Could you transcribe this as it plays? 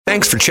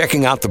Thanks for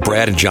checking out the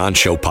Brad and John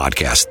Show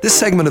podcast. This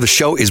segment of the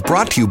show is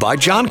brought to you by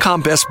John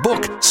Combest's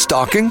book,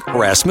 Stalking,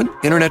 Harassment,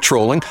 Internet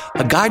Trolling,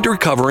 A Guide to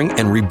Recovering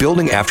and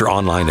Rebuilding After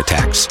Online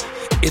Attacks.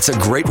 It's a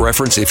great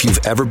reference if you've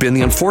ever been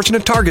the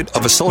unfortunate target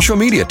of a social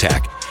media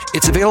attack.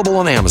 It's available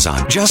on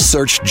Amazon. Just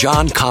search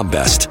John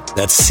Combest.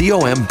 That's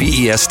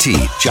C-O-M-B-E-S-T,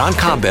 John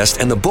Combest,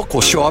 and the book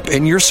will show up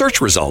in your search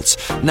results.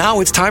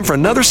 Now it's time for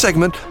another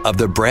segment of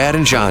the Brad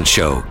and John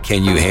Show.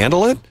 Can you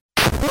handle it?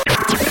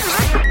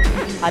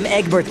 I'm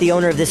Egbert, the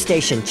owner of this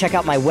station. Check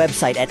out my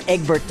website at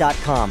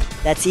egbert.com.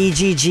 That's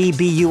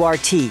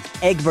E-G-G-B-U-R-T,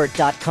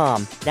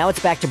 egbert.com. Now it's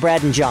back to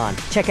Brad and John.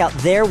 Check out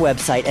their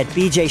website at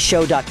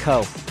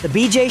bjshow.co. The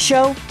BJ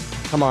Show?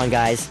 Come on,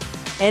 guys.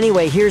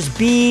 Anyway, here's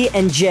B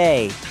and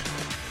J.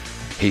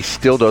 He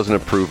still doesn't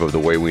approve of the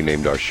way we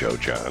named our show,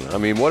 John. I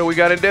mean, what do we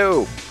got to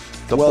do?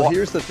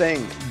 Here's the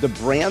thing. The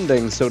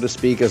branding, so to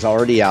speak, is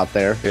already out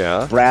there.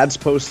 Yeah. Brad's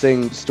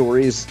posting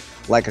stories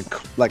like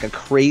a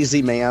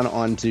crazy man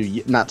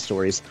onto, not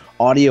stories,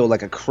 audio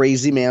like a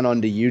crazy man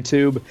onto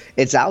YouTube.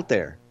 It's out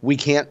there. We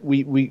can't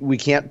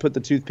put the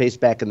toothpaste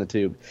back in the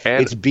tube.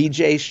 And it's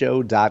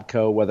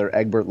bjshow.co, whether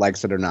Egbert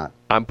likes it or not.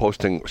 I'm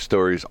posting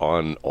stories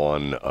on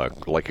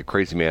like a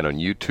crazy man on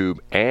YouTube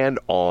and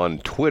on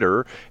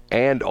Twitter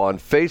and on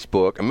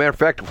Facebook. As a matter of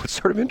fact, what's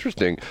sort of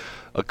interesting,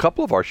 a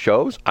couple of our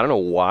shows, I don't know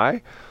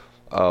why,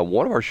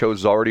 one of our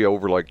shows is already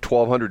over like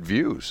 1,200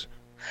 views.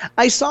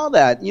 I saw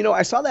that.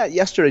 I saw that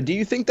yesterday. Do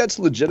you think that's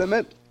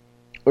legitimate?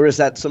 Or is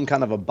that some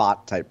kind of a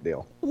bot type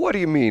deal? What do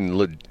you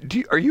mean?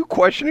 Are you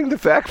questioning the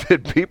fact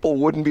that people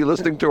wouldn't be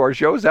listening to our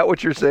show? Is that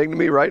what you're saying to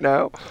me right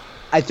now?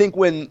 I think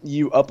when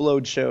you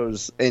upload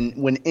shows and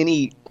when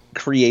any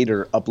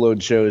creator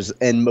uploads shows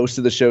and most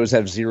of the shows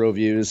have 0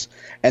 views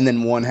and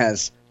then one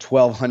has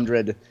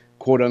 1,200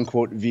 quote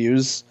unquote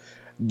views,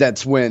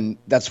 that's when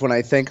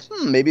I think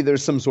maybe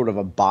there's some sort of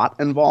a bot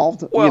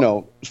involved,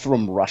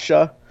 from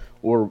Russia.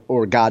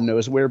 Or God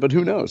knows where, but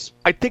who knows?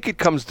 I think it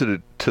comes to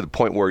the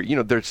point where,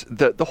 there's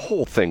the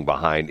whole thing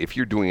behind, if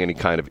you're doing any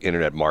kind of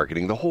internet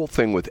marketing, the whole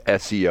thing with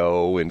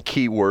SEO and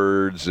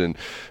keywords and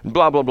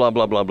blah, blah, blah,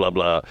 blah, blah, blah,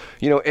 blah.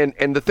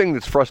 And the thing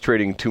that's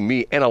frustrating to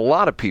me and a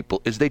lot of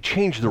people is they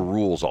change the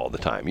rules all the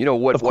time.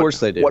 Of course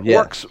they do.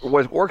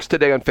 What works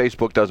today on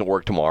Facebook doesn't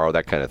work tomorrow,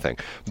 that kind of thing.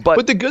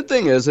 But the good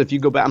thing is, if you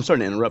go back, I'm sorry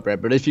to interrupt,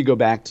 Brad, but if you go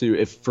back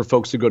to, for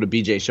folks who go to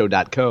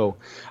bjshow.co,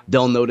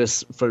 they'll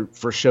notice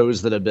for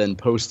shows that have been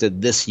posted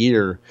this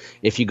year,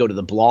 if you go to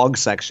the blog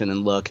section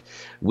and look,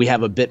 we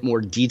have a bit more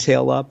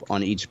detail up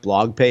on each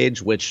blog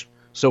page,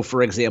 so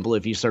for example,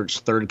 if you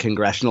search 3rd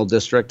Congressional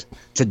District,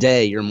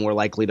 today you're more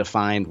likely to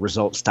find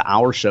results to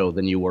our show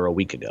than you were a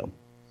week ago.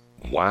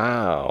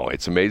 Wow,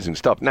 it's amazing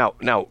stuff. Now,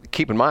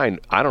 keep in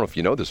mind, I don't know if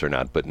you know this or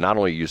not, but not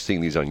only are you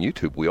seeing these on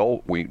YouTube,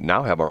 we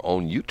now have our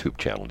own YouTube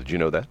channel. Did you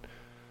know that?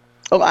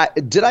 Oh,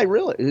 did I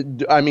really?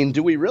 I mean,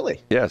 do we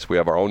really? Yes, we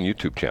have our own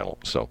YouTube channel.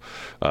 So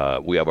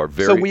we have our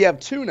So we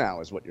have 2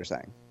 now, is what you're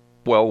saying?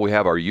 Well, we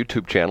have our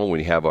YouTube channel.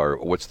 We have our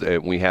what's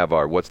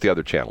the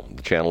other channel?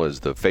 The channel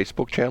is the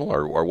Facebook channel,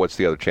 or what's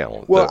the other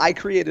channel? Well, I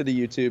created a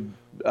YouTube.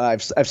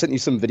 I've sent you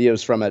some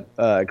videos from it.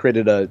 I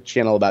created a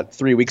channel about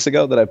 3 weeks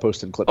ago that I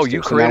posted clips. Oh,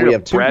 you created a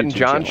Brad and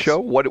John show?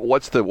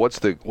 What's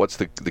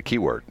the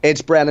keyword?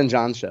 It's Brad and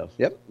John show.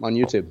 Yep, on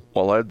YouTube.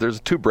 Well, there's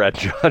 2 Brad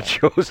and John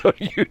shows on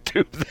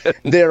YouTube. Then.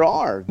 There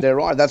are.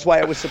 That's why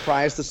I was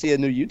surprised to see a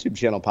new YouTube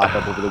channel pop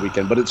up over the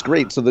weekend. But it's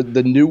great. So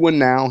the new one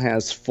now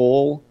has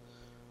full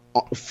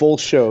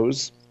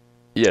shows.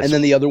 Yes. And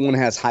then the other one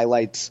has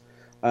highlights.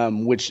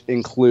 Which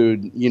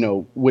include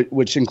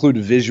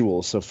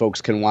visuals, so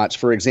folks can watch.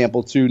 For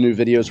example, 2 new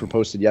videos were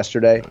posted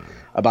yesterday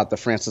about the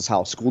Francis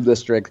Howell School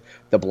District,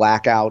 the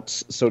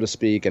blackouts, so to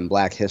speak, and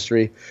Black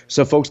history.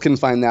 So folks can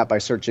find that by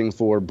searching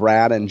for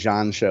Brad and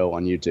John Show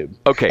on YouTube.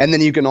 Okay. And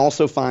then you can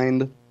also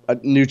find a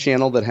new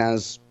channel that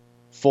has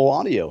full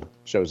audio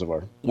shows of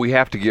our. We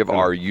have to give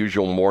our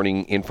usual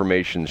morning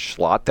information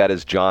slot. That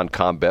is John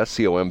Combest,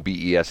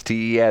 C-O-M-B-E-S-T.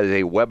 He has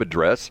a web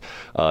address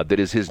that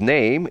is his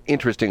name,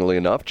 interestingly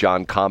enough,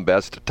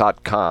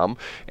 johncombest.com.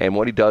 And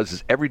what he does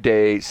is every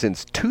day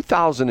since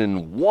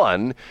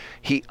 2001,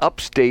 he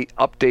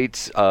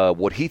updates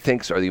what he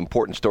thinks are the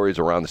important stories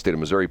around the state of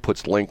Missouri,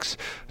 puts links.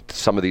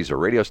 Some of these are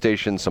radio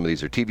stations, some of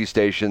these are TV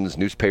stations,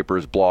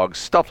 newspapers, blogs,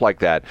 stuff like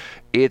that.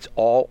 It's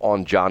all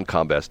on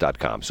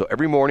johncombest.com. So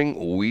every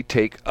morning we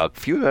take a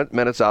few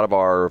minutes out of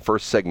our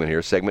first segment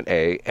here, segment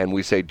A, and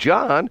we say,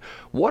 John,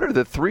 what are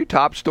the 3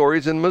 top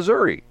stories in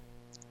Missouri?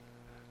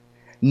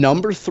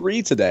 Number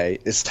 3 today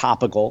is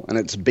topical, and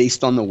it's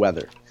based on the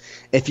weather.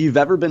 If you've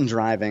ever been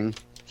driving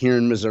here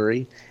in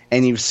Missouri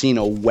and you've seen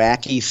a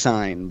wacky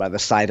sign by the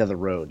side of the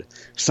road,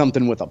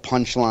 something with a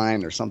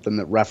punchline or something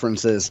that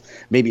references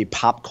maybe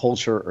pop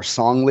culture or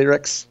song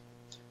lyrics,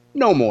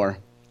 no more.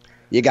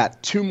 You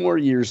got 2 more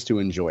years to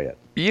enjoy it.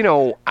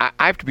 I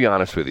have to be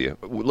honest with you.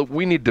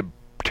 We need to,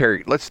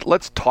 Terry,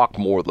 let's talk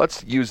more.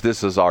 Let's use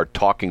this as our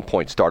talking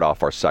point, start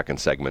off our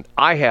second segment.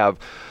 I have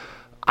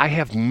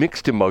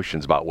mixed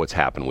emotions about what's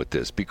happened with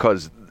this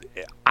because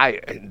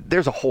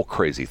there's a whole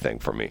crazy thing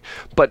for me.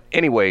 But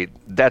anyway,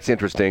 that's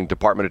interesting.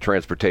 Department of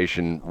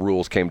Transportation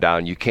rules came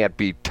down. You can't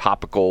be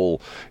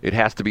topical. It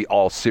has to be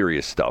all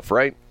serious stuff,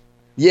 right?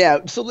 Yeah.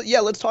 So,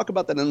 let's talk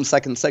about that in the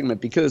second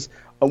segment, because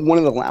one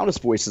of the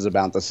loudest voices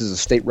about this is a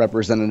state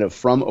representative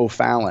from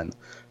O'Fallon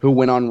who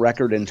went on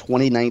record in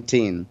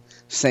 2019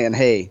 saying,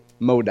 hey,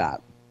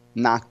 MoDOT,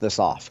 knock this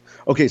off.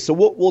 Okay, so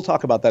we'll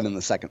talk about that in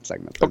the second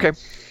segment. Okay.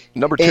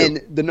 Number 2.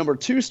 And the number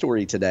 2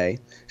 story today,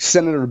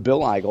 Senator Bill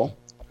Eigel,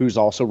 who's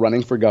also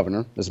running for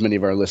governor, as many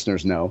of our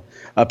listeners know,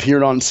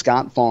 appeared on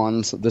Scott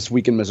Fawn's This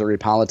Week in Missouri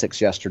Politics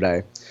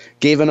yesterday,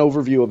 gave an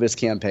overview of his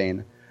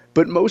campaign,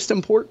 but most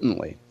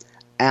importantly,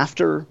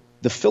 after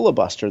the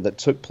filibuster that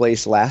took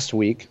place last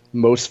week,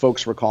 most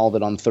folks recall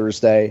that on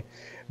Thursday,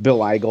 Bill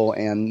Eigel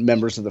and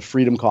members of the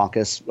Freedom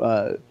Caucus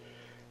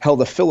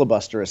held a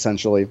filibuster,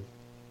 essentially,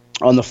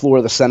 on the floor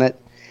of the Senate.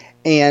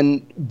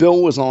 And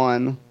Bill was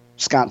on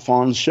Scott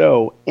Fawn's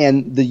show,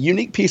 and the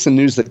unique piece of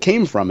news that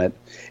came from it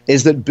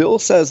is that Bill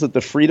says that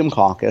the Freedom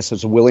Caucus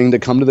is willing to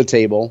come to the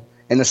table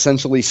and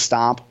essentially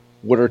stop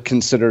what are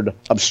considered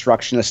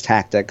obstructionist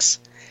tactics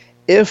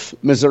if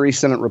Missouri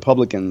Senate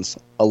Republicans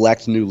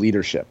elect new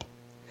leadership.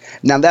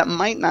 Now, that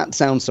might not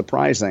sound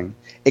surprising,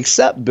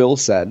 except Bill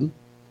said,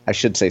 I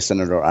should say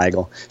Senator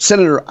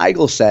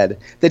Eigel said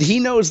that he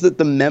knows that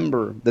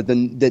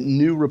that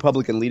new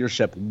Republican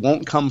leadership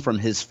won't come from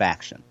his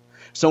faction.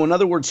 So in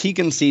other words, he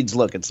concedes,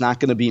 look, it's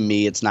not going to be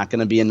me. It's not going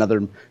to be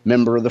another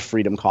member of the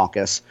Freedom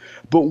Caucus.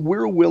 But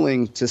we're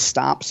willing to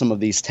stop some of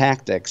these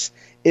tactics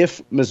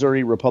if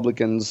Missouri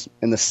Republicans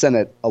in the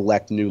Senate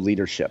elect new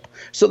leadership.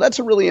 So that's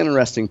a really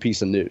interesting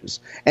piece of news.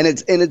 And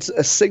it's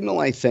a signal,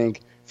 I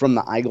think, from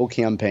the Eigel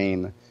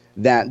campaign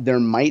that there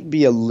might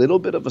be a little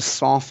bit of a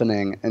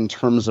softening in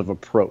terms of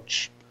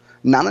approach.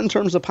 Not in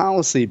terms of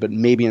policy, but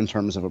maybe in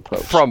terms of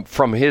approach.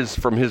 From his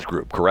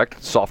group,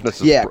 correct?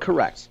 Softness is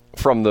correct.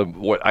 From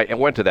I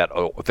went to that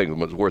thing.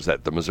 Where's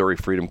that? The Missouri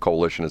Freedom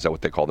Coalition? Is that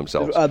what they call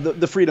themselves?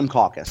 The Freedom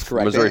Caucus,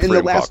 correct. Missouri in Freedom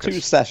the last Caucus.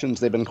 2 sessions,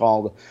 they've been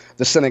called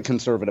the Senate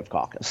Conservative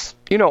Caucus.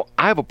 You know,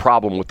 I have a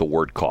problem with the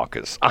word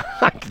caucus.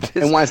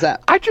 And why is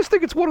that? I just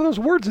think it's one of those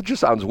words that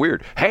just sounds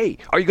weird. Hey,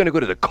 are you going to go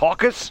to the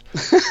caucus?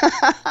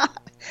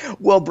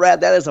 Well,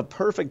 Brad, that is a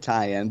perfect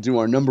tie-in to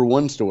our number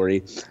 1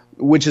 story,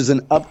 which is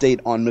an update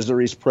on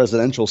Missouri's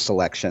presidential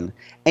selection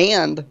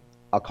and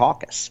a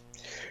caucus.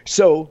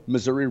 So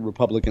Missouri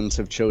Republicans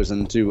have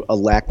chosen to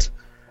elect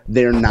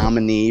their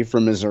nominee for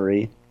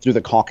Missouri through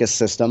the caucus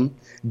system.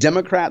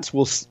 Democrats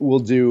will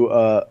do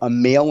a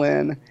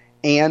mail-in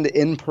and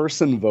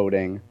in-person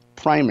voting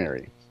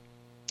primary.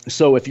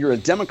 So if you're a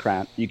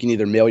Democrat, you can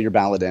either mail your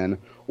ballot in,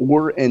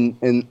 or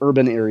in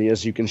urban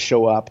areas, you can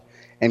show up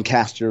and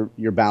cast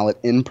your ballot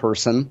in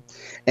person.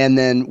 And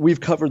then we've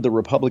covered the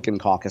Republican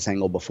caucus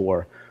angle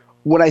before.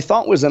 What I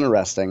thought was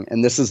interesting,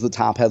 and this is the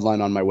top headline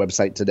on my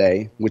website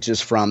today, which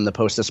is from the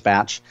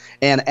Post-Dispatch.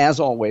 And as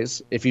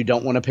always, if you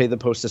don't want to pay the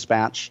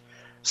Post-Dispatch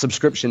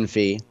subscription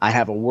fee, I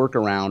have a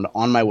workaround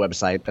on my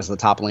website as the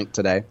top link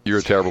today. You're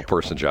a terrible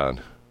person,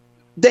 John.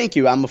 Thank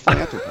you. I'm a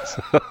philanthropist.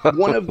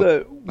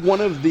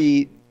 One of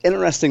the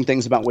interesting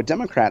things about what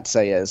Democrats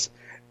say is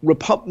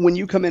when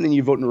you come in and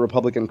you vote in a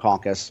Republican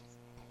caucus,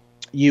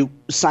 you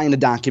sign a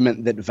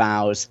document that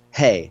vows,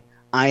 hey,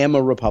 I am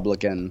a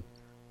Republican.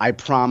 I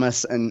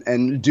promise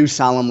and do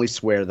solemnly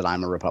swear that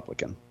I'm a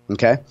Republican.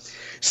 Okay?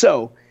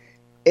 So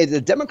at the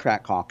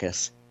Democrat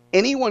caucus,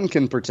 anyone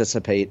can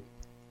participate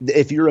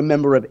if you're a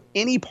member of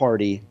any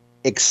party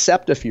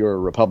except if you're a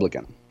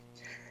Republican.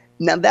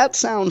 Now that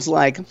sounds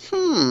like,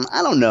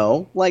 I don't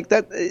know,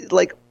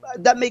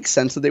 that makes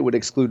sense that they would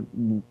exclude,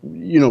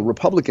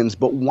 Republicans,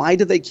 but why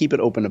do they keep it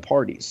open to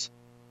parties?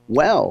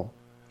 Well,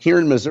 here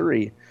in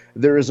Missouri,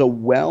 there is a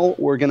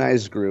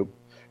well-organized group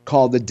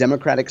called the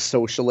Democratic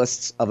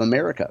Socialists of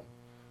America.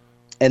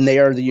 And they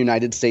are the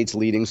United States'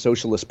 leading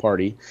socialist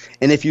party.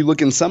 And if you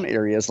look in some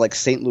areas, like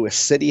St. Louis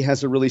City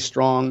has a really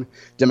strong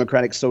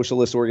Democratic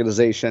Socialist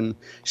organization.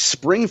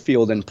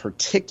 Springfield in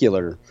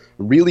particular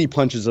really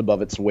punches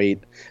above its weight.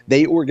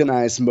 They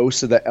organize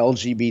most of the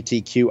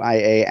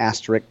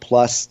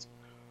LGBTQIA*+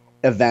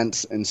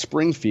 events in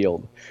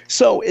Springfield.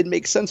 So it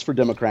makes sense for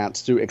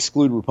Democrats to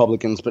exclude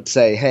Republicans, but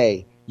say,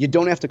 hey, you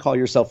don't have to call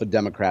yourself a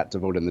Democrat to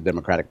vote in the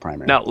Democratic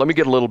primary. Now, let me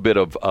get a little bit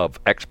of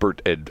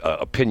expert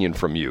opinion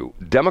from you.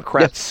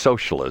 Democrat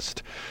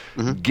socialist,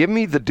 give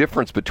me the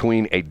difference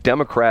between a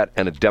Democrat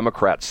and a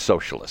Democrat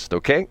socialist,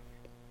 okay?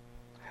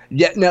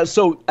 Yeah, now,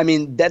 so, I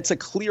mean, that's a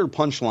clear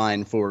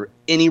punchline for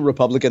any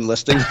Republican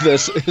listening to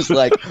this is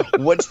like,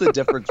 what's the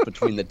difference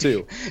between the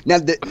two? Now,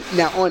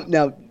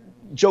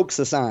 jokes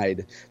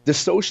aside, the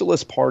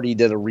Socialist Party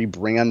did a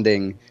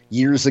rebranding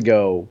years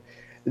ago.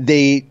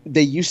 They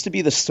used to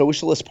be the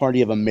Socialist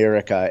Party of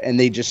America, and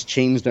they just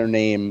changed their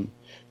name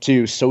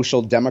to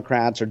Social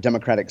Democrats or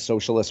Democratic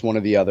Socialists, one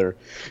or the other.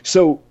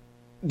 So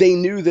they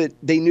knew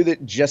that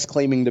just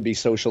claiming to be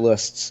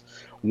socialists,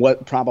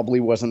 what probably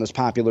wasn't as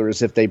popular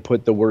as if they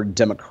put the word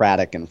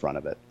Democratic in front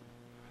of it.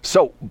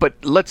 So, but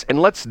let's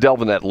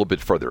delve in that a little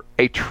bit further.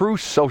 A true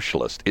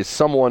socialist is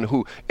someone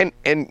who, and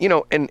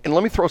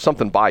let me throw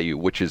something by you,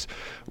 which is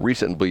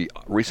recently,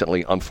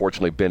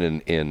 unfortunately,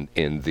 been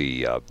in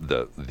the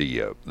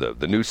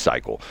news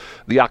cycle.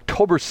 The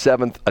October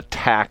 7th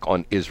attack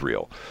on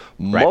Israel.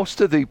 Right.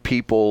 Most of the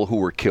people who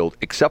were killed,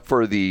 except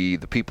for the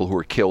people who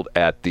were killed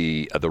at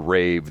the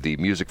rave, the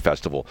music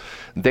festival,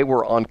 they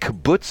were on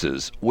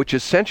kibbutzes, which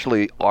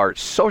essentially are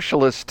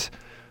socialist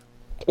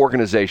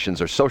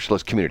organizations or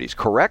socialist communities,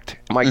 correct?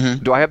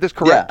 Do I have this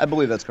correct? Yeah, I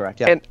believe that's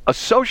correct. Yeah. And a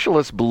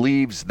socialist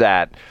believes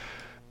that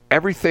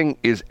everything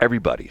is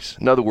everybody's.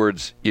 In other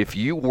words, if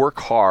you work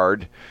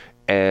hard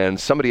and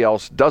somebody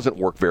else doesn't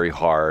work very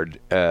hard,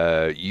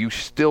 you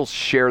still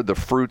share the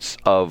fruits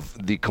of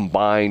the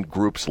combined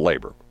group's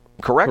labor.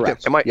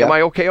 Correct? Am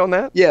I okay on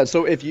that? Yeah,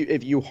 so if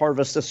you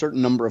harvest a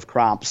certain number of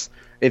crops,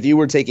 if you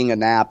were taking a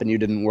nap and you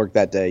didn't work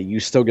that day, you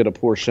still get a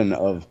portion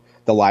of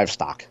the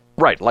livestock.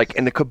 Right,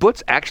 and the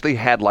kibbutz actually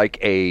had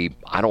I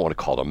don't want to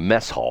call it a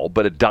mess hall,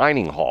 but a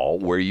dining hall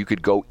where you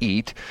could go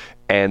eat,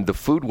 and the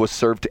food was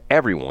served to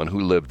everyone who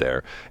lived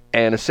there.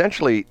 And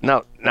essentially,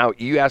 now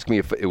you ask me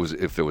if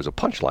there was a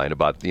punchline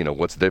about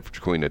what's the difference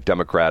between a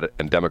Democrat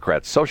and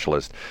Democrat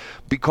socialist,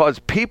 because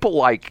people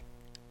like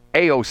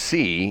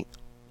AOC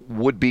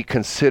would be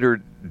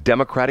considered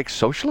democratic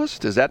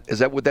socialist.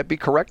 Would that be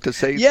correct to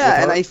say?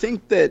 Yeah, and I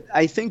think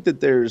that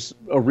there's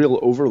a real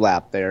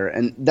overlap there,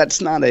 and that's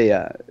not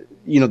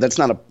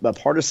a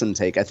partisan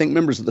take. I think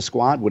members of the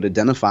squad would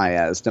identify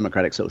as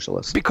democratic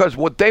socialists because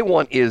what they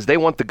want is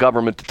the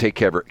government to take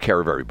care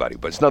of everybody.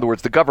 But in other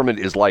words, the government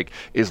is like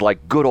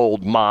good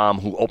old mom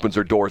who opens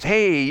her doors.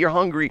 Hey, you're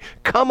hungry?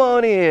 Come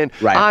on in.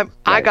 Right.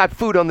 I got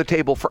food on the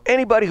table for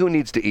anybody who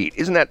needs to eat.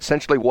 Isn't that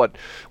essentially what?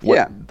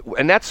 Yeah.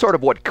 And that's sort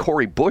of what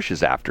Cori Bush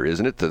is after,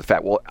 isn't it? The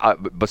fact.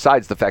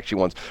 Besides the fact she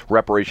wants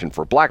reparation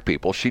for black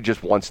people, she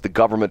just wants the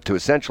government to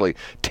essentially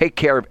take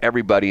care of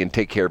everybody and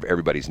take care of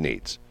everybody's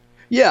needs.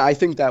 Yeah, I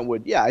think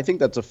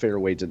that's a fair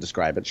way to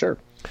describe it, sure.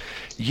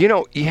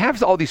 You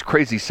have all these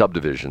crazy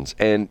subdivisions,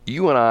 and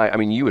you and I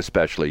mean, you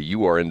especially,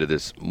 you are into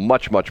this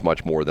much, much,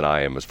 much more than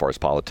I am as far as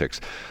politics.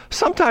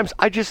 Sometimes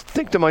I just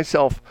think to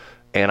myself,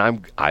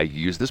 and I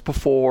used this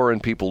before,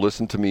 and people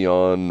listen to me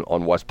on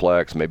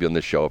Westplex, maybe on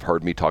this show, have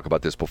heard me talk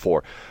about this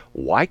before.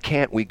 Why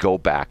can't we go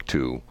back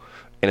to,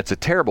 and it's a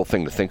terrible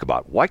thing to think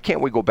about, why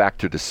can't we go back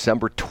to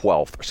September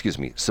 12th,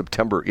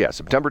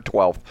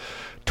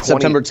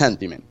 September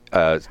 10th, you mean?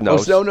 No,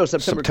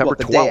 September 12th.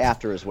 The day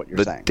after is what you're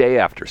saying. The day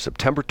after,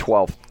 September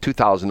 12th,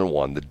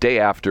 2001, the day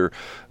after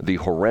the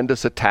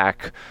horrendous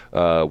attack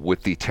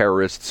with the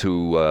terrorists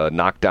who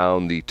knocked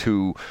down the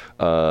two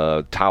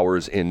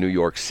towers in New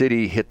York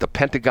City, hit the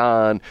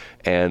Pentagon,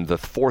 and the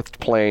fourth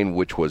plane,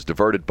 which was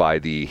diverted by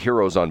the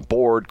heroes on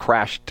board,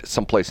 crashed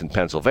someplace in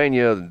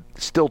Pennsylvania.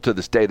 Still to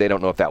this day, they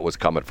don't know if that was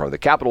coming from the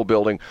Capitol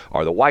building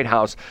or the White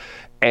House.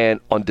 And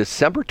on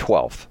December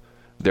 12th,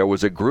 there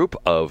was a group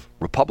of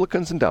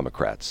Republicans and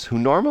Democrats who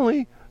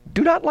normally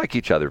do not like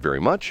each other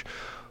very much,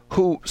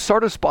 who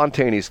sort of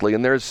spontaneously,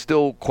 and there's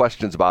still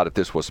questions about if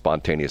this was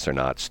spontaneous or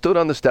not, stood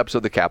on the steps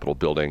of the Capitol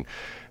building.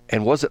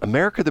 And was it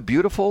America the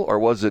Beautiful, or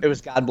was it? It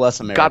was God Bless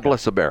America. God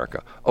Bless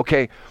America.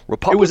 Okay,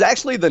 It was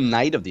actually the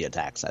night of the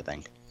attacks, I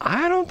think.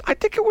 I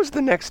think it was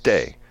the next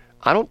day.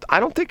 I'm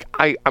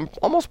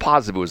almost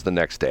positive it was the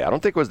next day. I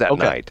don't think it was that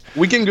night.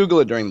 We can Google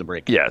it during the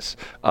break. Yes,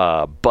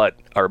 or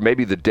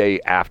maybe the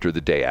day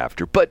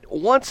after. But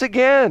once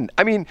again,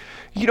 I mean,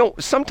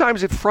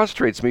 sometimes it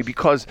frustrates me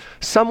because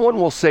someone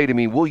will say to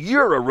me, well,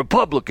 you're a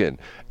Republican.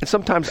 And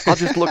sometimes I'll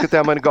just look at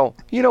them and go,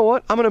 you know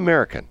what? I'm an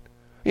American.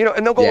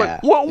 And they'll go,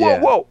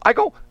 whoa. I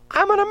go,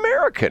 I'm an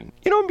American,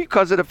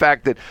 because of the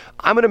fact that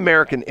I'm an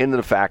American, and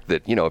the fact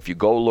that, if you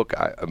go look,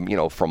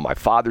 from my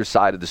father's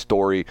side of the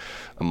story,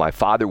 my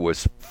father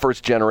was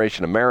first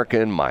generation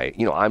American.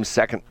 I'm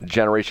second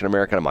generation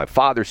American on my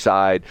father's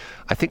side.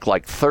 I think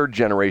like third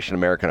generation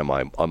American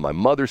on my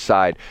mother's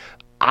side.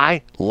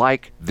 I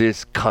like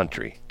this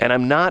country, and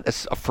I'm not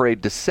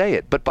afraid to say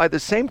it. But by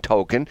the same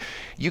token,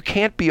 you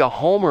can't be a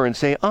homer and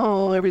say,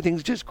 "Oh,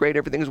 everything's just great,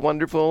 everything's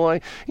wonderful." I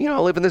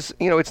live in this.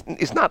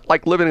 It's not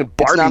like living in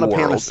Barbie world. It's not a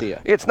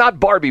panacea. It's not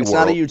Barbie world. It's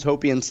not a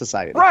utopian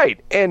society. Right,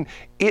 and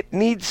it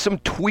needs some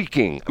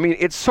tweaking. I mean,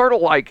 it's sort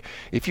of like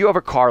if you have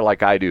a car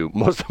like I do.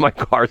 Most of my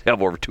cars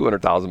have over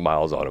 200,000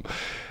 miles on them.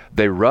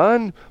 They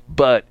run,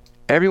 but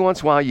every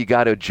once in a while you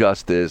got to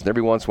adjust this, and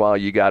every once in a while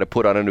you got to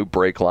put on a new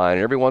brake line,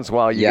 and every once in a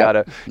while you got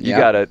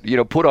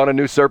to put on a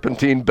new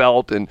serpentine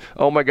belt, and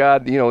oh my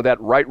God, that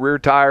right rear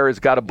tire has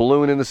got a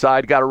balloon in the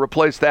side, got to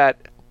replace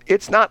that.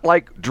 It's not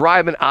like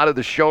driving out of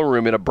the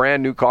showroom in a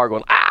brand new car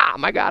going,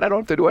 my God, I don't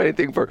have to do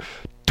anything for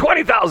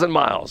 20,000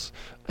 miles.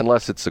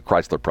 Unless it's a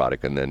Chrysler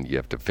product, and then you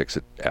have to fix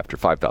it after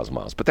 5,000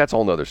 miles. But that's a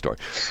whole other story.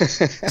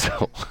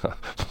 So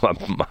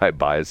my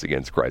bias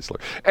against Chrysler.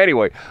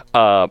 Anyway,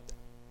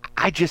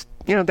 I just,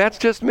 that's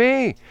just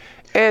me.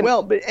 And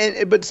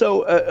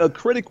so a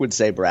critic would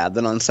say, Brad,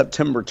 that on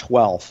September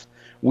 12th,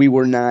 we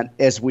were not,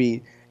 as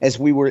we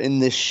were in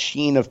this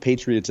sheen of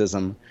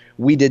patriotism,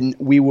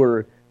 we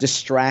were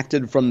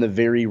distracted from the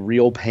very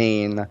real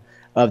pain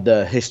of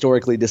the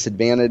historically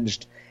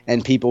disadvantaged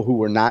and people who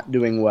were not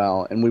doing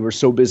well, and we were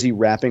so busy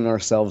wrapping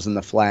ourselves in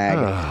the flag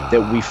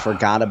that we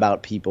forgot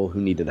about people who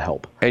needed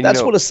help. And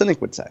that's what a cynic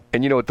would say.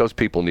 And you know what? Those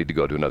people need to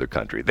go to another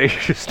country. They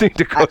just need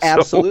to go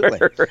absolutely.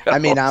 somewhere else. I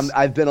mean,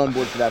 I've been on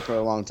board for that for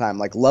a long time.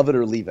 Like, love it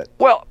or leave it.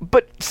 Well,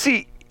 but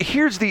see,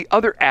 here's the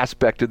other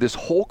aspect of this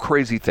whole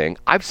crazy thing.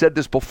 I've said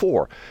this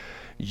before.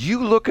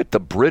 You look at the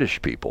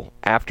British people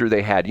after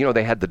they had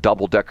the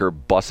double-decker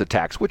bus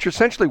attacks, which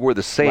essentially were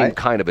the same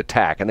kind of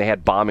attack, and they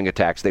had bombing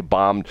attacks. They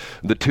bombed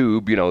the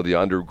tube, the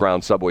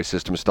underground subway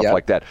system, stuff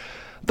like that.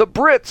 The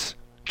Brits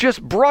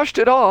just brushed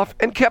it off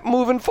and kept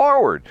moving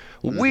forward.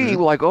 We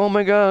were like, oh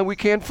my God, we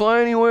can't fly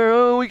anywhere.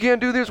 Oh, we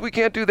can't do this, we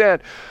can't do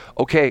that.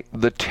 Okay,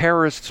 the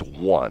terrorists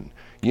won.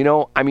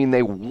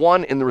 They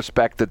won in the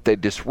respect that they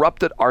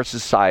disrupted our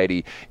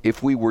society.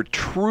 If we were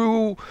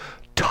true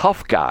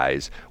tough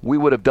guys, we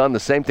would have done the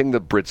same thing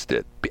the Brits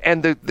did.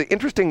 And the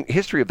interesting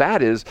history of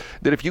that is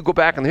that if you go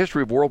back in the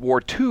history of World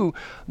War II,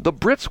 the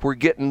Brits were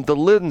getting the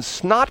lid and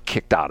snot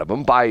kicked out of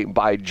them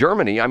by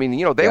Germany. I mean,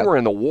 they were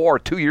in the war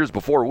 2 years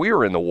before we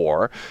were in the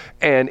war,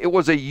 and it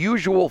was a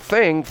usual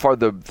thing for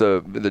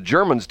the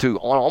Germans to,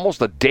 on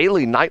almost a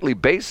daily, nightly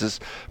basis,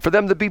 for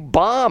them to be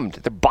bombed.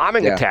 The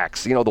bombing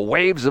attacks, the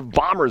waves of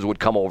bombers would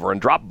come over and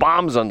drop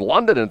bombs on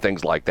London and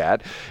things like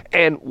that.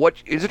 And what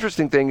is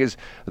interesting thing is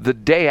the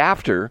day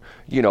after,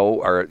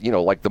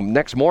 like the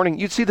next morning,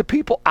 you'd see the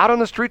people out on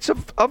the streets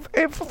of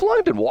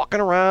London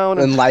walking around.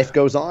 And life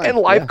goes on. And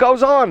life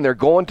goes on. They're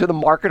going to the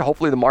market.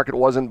 Hopefully the market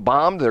wasn't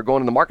bombed. They're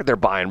going to the market. They're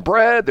buying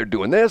bread. They're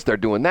doing this. They're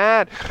doing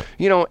that.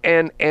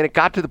 And it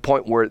got to the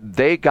point where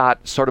they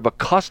got sort of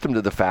accustomed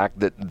to the fact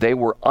that they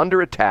were under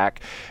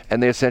attack,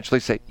 and they essentially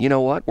say, you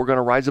know what, we're going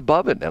to rise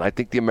above it. And I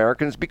think the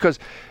Americans, because,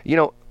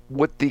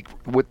 with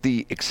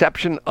the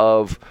exception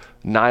of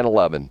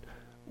 9/11,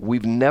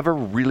 we've never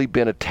really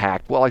been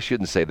attacked. Well, I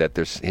shouldn't say that.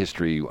 There's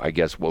history, I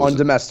guess. On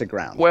domestic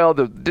ground. Well,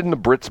 didn't the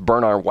Brits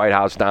burn our White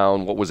House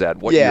down? What was that?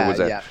 What year was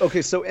that? Yeah.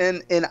 Okay, so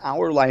in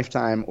our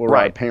lifetime, or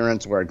our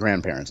parents' or our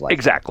grandparents' lifetime.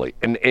 Exactly.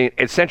 And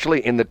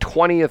essentially in the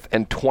 20th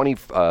and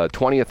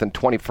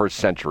 21st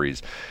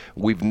centuries,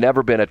 we've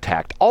never been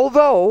attacked.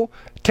 Although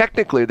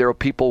technically, there are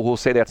people who will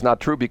say that's not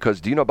true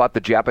because do you know about the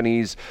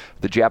Japanese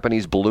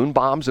balloon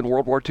bombs in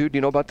World War II? Do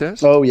you know about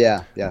this? Oh,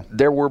 yeah.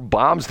 There were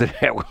bombs that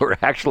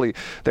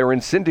they were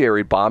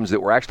incendiary bombs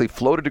that were actually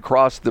floated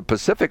across the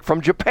Pacific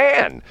from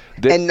Japan.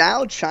 And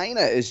now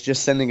China is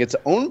just sending its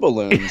own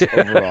balloons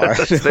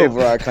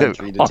over our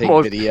country to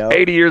take video.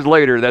 80 years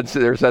later,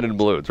 they're sending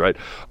balloons, right?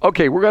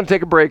 Okay, we're going to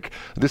take a break.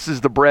 This is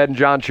the Brad and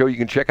John Show. You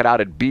can check it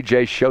out at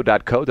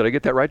bjshow.co. Did I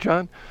get that right,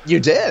 John? You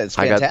did. It's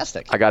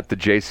fantastic. I got the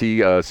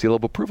JC seal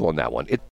of approval on that one.